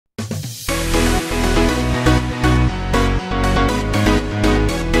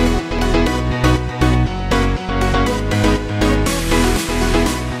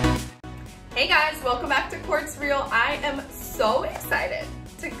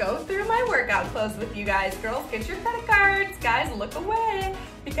go through my workout clothes with you guys. Girls, get your credit cards. Guys, look away,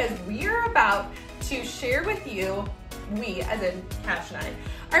 because we are about to share with you, we, as in Cash and I,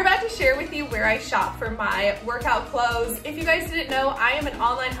 are about to share with you where I shop for my workout clothes. If you guys didn't know, I am an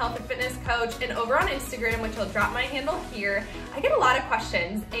online health and fitness coach, and over on Instagram, which I'll drop my handle here, I get a lot of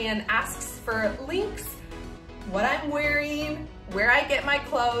questions and asks for links, what I'm wearing, where I get my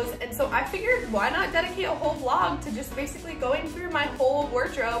clothes, and so I figured why not dedicate a whole vlog to just basically going through my whole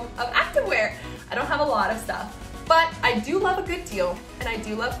wardrobe of activewear. I don't have a lot of stuff, but I do love a good deal and I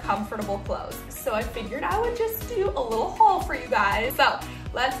do love comfortable clothes. So I figured I would just do a little haul for you guys. So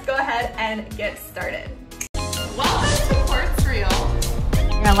let's go ahead and get started. Welcome to Quartz Real.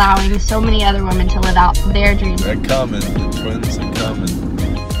 You're allowing so many other women to live out their dreams. They're coming, the twins are coming.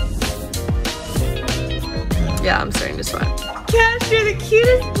 Yeah, I'm starting to sweat. Cash, you're the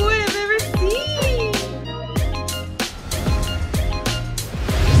cutest boy I've ever seen.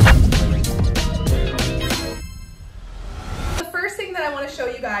 The first thing that I want to show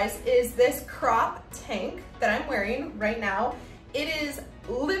you guys is this crop tank that I'm wearing right now. It is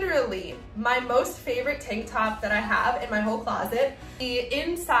literally my most favorite tank top that I have in my whole closet. The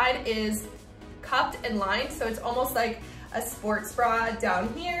inside is cupped and lined, so it's almost like a sports bra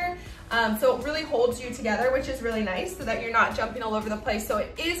down here. So it really holds you together, which is really nice so that you're not jumping all over the place. So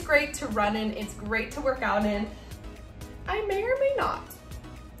it is great to run in, it's great to work out in. I may or may not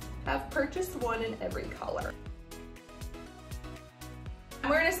have purchased one in every color. I'm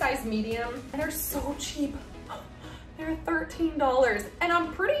wearing a size medium and they're so cheap. They're $13 and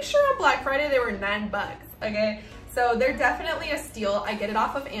I'm pretty sure on Black Friday they were $9, okay? So they're definitely a steal. I get it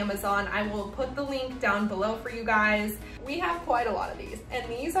off of Amazon. I will put the link down below for you guys. We have quite a lot of these, and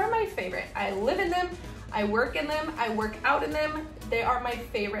these are my favorite. I live in them, I work in them, I work out in them. They are my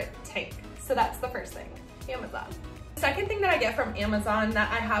favorite tank. So that's the first thing, Amazon. The second thing that I get from Amazon that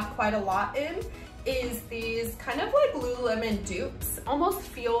I have quite a lot in is these kind of like Lululemon dupes. Almost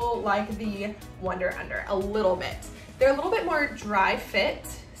feel like the Wonder Under a little bit. They're a little bit more dry fit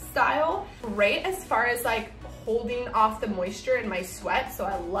style. Great as far as like holding off the moisture in my sweat, so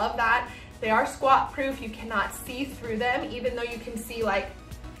I love that. They are squat proof, you cannot see through them, even though you can see like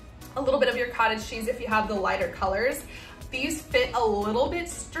a little bit of your cottage cheese if you have the lighter colors. These fit a little bit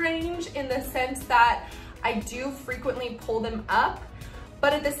strange in the sense that I do frequently pull them up,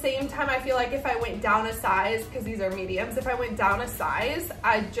 but at the same time I feel like if I went down a size, because these are mediums, if I went down a size,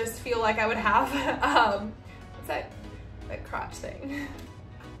 I just feel like I would have, what's that crotch thing?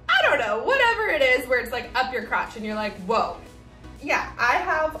 I don't know, whatever it is where it's like up your crotch and you're like, whoa. Yeah, I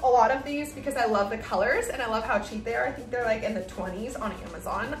have a lot of these because I love the colors and I love how cheap they are. I think they're like in the 20s on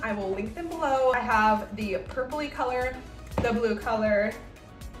Amazon. I will link them below. I have the purpley color, the blue color,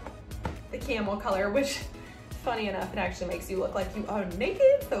 the camel color, which funny enough, it actually makes you look like you are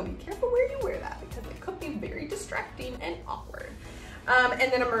naked. So be careful where you wear that because it could be very distracting and awkward.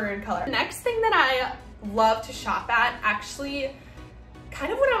 And then a maroon color. The next thing that I love to shop at, actually,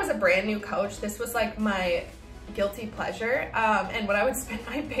 kind of when I was a brand new coach, this was like my guilty pleasure, and what I would spend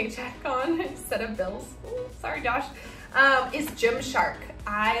my paycheck on instead of bills, ooh, sorry Josh, is Gymshark.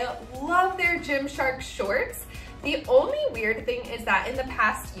 I love their Gymshark shorts. The only weird thing is that in the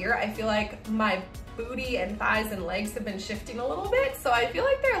past year, I feel like my booty and thighs and legs have been shifting a little bit, so I feel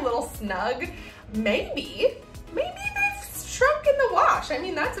like they're a little snug. Maybe they've shrunk in the wash. I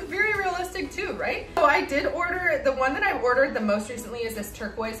mean, that's very realistic too, right? So I did order, the one that I ordered the most recently is this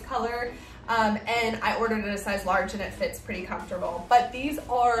turquoise color, and I ordered it a size large and it fits pretty comfortable. But these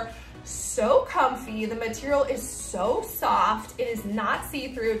are so comfy. The material is so soft. It is not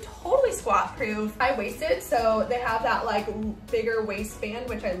see-through, totally squat proof. High-waisted, so they have that like bigger waistband,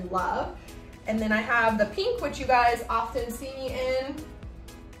 which I love. And then I have the pink, which you guys often see me in.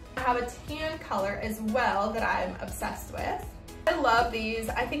 I have a tan color as well that I'm obsessed with. I love these.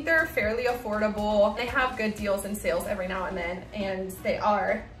 I think they're fairly affordable. They have good deals and sales every now and then, and they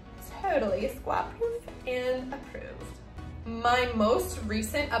are totally squat proof and approved. My most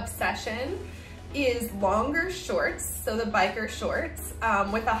recent obsession is longer shorts, so the biker shorts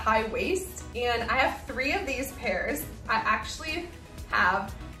with a high waist, and I have 3 of these pairs. I actually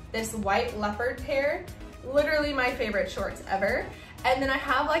have this white leopard pair, literally my favorite shorts ever, and then I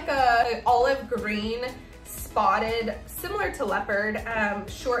have like a olive green spotted, similar to leopard,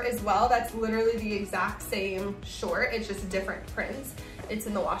 short as well. That's literally the exact same short, it's just different prints. It's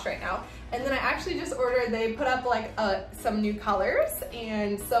in the wash right now. And then I actually just ordered, they put up like some new colors,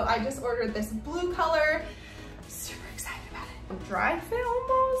 and so I just ordered this blue color. Super excited about it. Dry fit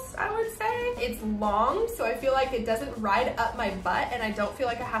almost, I would say. It's long, so I feel like it doesn't ride up my butt, and I don't feel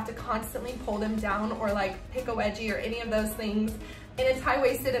like I have to constantly pull them down or like pick a wedgie or any of those things. and it's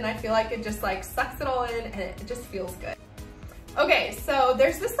high-waisted, and I feel like it just like sucks it all in and it just feels good. Okay, so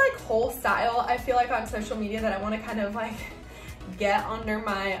there's this like whole style I feel like on social media that I want to kind of like get under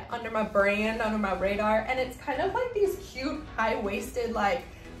my brand, under my radar, and it's kind of like these cute high-waisted like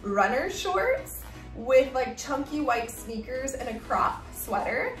runner shorts with like chunky white sneakers and a crop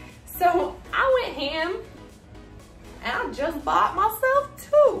sweater. So I went ham and I just bought myself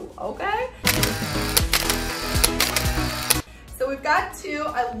two, okay? So we've got two.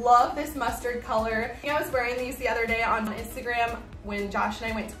 I love this mustard color. I was wearing these the other day on Instagram when Josh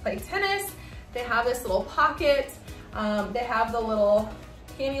and I went to play tennis. They have this little pocket. They have the little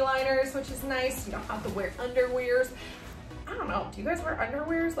panty liners, which is nice. You don't have to wear underwears. I don't know, do you guys wear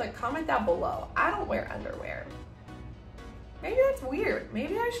underwears? Like, comment down below. I don't wear underwear. Maybe that's weird.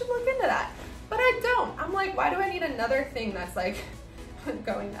 Maybe I should look into that. But I don't. I'm like, why do I need another thing that's like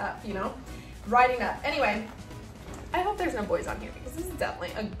going up, you know? Riding up. Anyway, I hope there's no boys on here because this is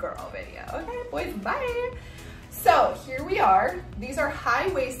definitely a girl video. Okay, boys, bye. So here we are. These are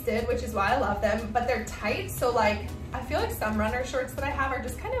high-waisted, which is why I love them, but they're tight. So like, I feel like some runner shorts that I have are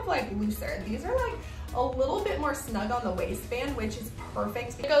just kind of like looser. These are like a little bit more snug on the waistband, which is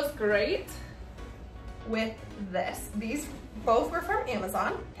perfect. It goes great with this. These both were from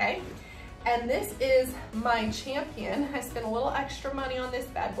Amazon, okay? And this is my champion. I spent a little extra money on this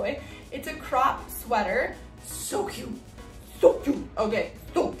bad boy. It's a crop sweater. So cute, so cute, okay,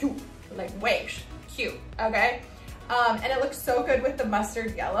 so cute, like way cute, okay? And it looks so good with the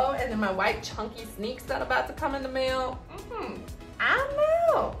mustard yellow and then my white chunky sneaks that are about to come in the mail. I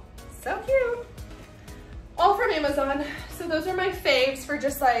know, so cute. All from Amazon. So those are my faves for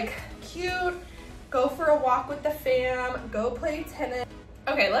just like cute, go for a walk with the fam, go play tennis.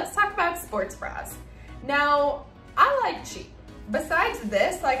 Okay, let's talk about sports bras. Now, I like cheap. Besides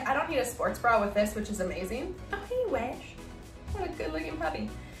this, like, I don't need a sports bra with this, which is amazing. Oh, hey, Wish. What a good looking puppy.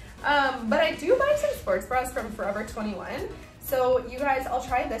 But I do buy some sports bras from Forever 21. So you guys, I'll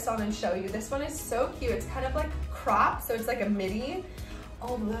try this on and show you. This one is so cute. It's kind of like cropped, so it's like a midi.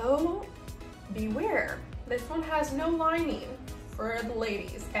 Although, beware, this one has no lining for the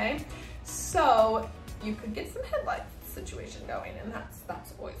ladies, okay? So you could get some headlight situation going, and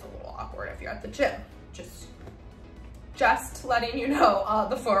that's always a little awkward if you're at the gym. Just letting you know,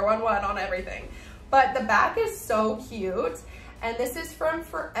 the 411 on everything. But the back is so cute. And this is from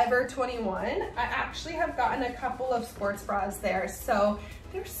Forever 21. I actually have gotten a couple of sports bras there. So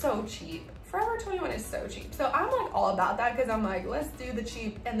they're so cheap. Forever 21 is so cheap. So I'm like all about that because I'm like, let's do the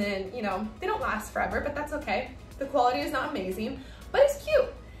cheap. And then, you know, they don't last forever, but that's okay. The quality is not amazing, but it's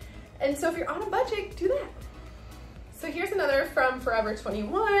cute. And so if you're on a budget, do that. So here's another from Forever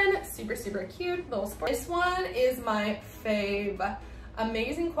 21, super, super cute little sport. This one is my fave.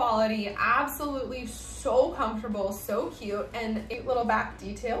 Amazing quality, absolutely so comfortable, so cute, and a little back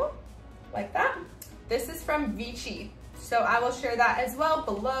detail like that. This is from Vici. So I will share that as well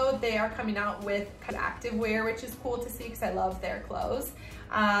below. They are coming out with activewear, which is cool to see because I love their clothes.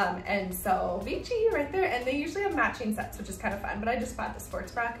 And so Vici right there, and they usually have matching sets, which is kind of fun, but I just bought the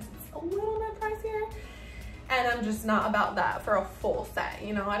sports bra because it's a little bit pricier. And I'm just not about that for a full set,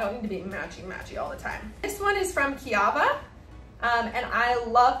 you know? I don't need to be matchy all the time. This one is from Kiava, and I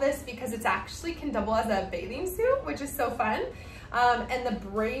love this because it's actually can double as a bathing suit, which is so fun. And the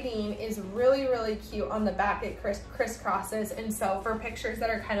braiding is really, really cute on the back. It crisscrosses, and so for pictures that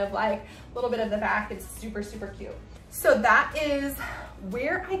are kind of like a little bit of the back, it's super, super cute. So that is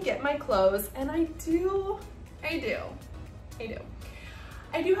where I get my clothes, and I do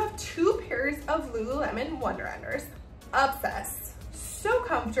have 2 pairs of Lululemon Wonder Unders. Obsessed. So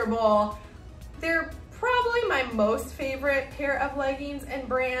comfortable. They're probably my most favorite pair of leggings and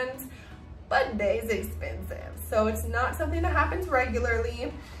brands, but they's expensive. So it's not something that happens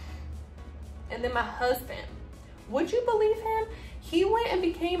regularly. And then my husband, would you believe him? He went and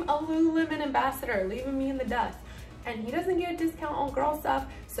became a Lululemon ambassador, leaving me in the dust. And he doesn't get a discount on girl stuff.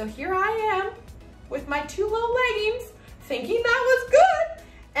 So here I am with my 2 little leggings thinking that was good.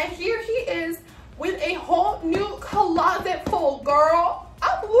 And here he is with a whole new closet full, girl,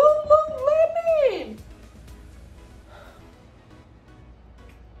 of Lululemon.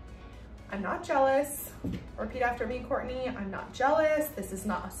 I'm not jealous. Repeat after me, Courtney. I'm not jealous. This is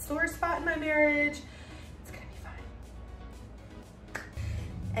not a sore spot in my marriage. It's gonna be fine.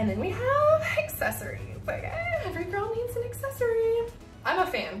 And then we have accessories. Like, every girl needs an accessory. I'm a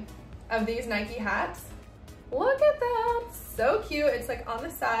fan of these Nike hats. Look at that, so cute. It's like on the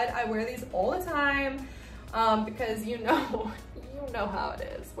side. I wear these all the time because you know how it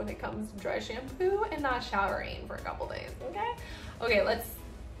is when it comes to dry shampoo and not showering for a couple days, okay? Okay, let's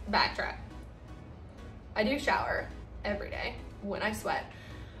backtrack. I do shower every day, when I sweat,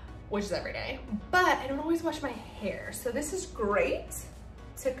 which is every day, but I don't always wash my hair. So this is great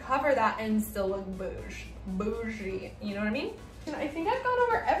to cover that and still look bougie, you know what I mean? And I think I've gone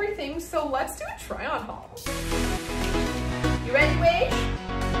over everything, so let's do a try on haul. You ready, Wade?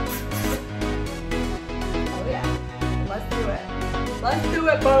 Oh yeah, let's do it. Let's do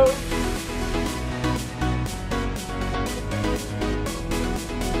it, Bo.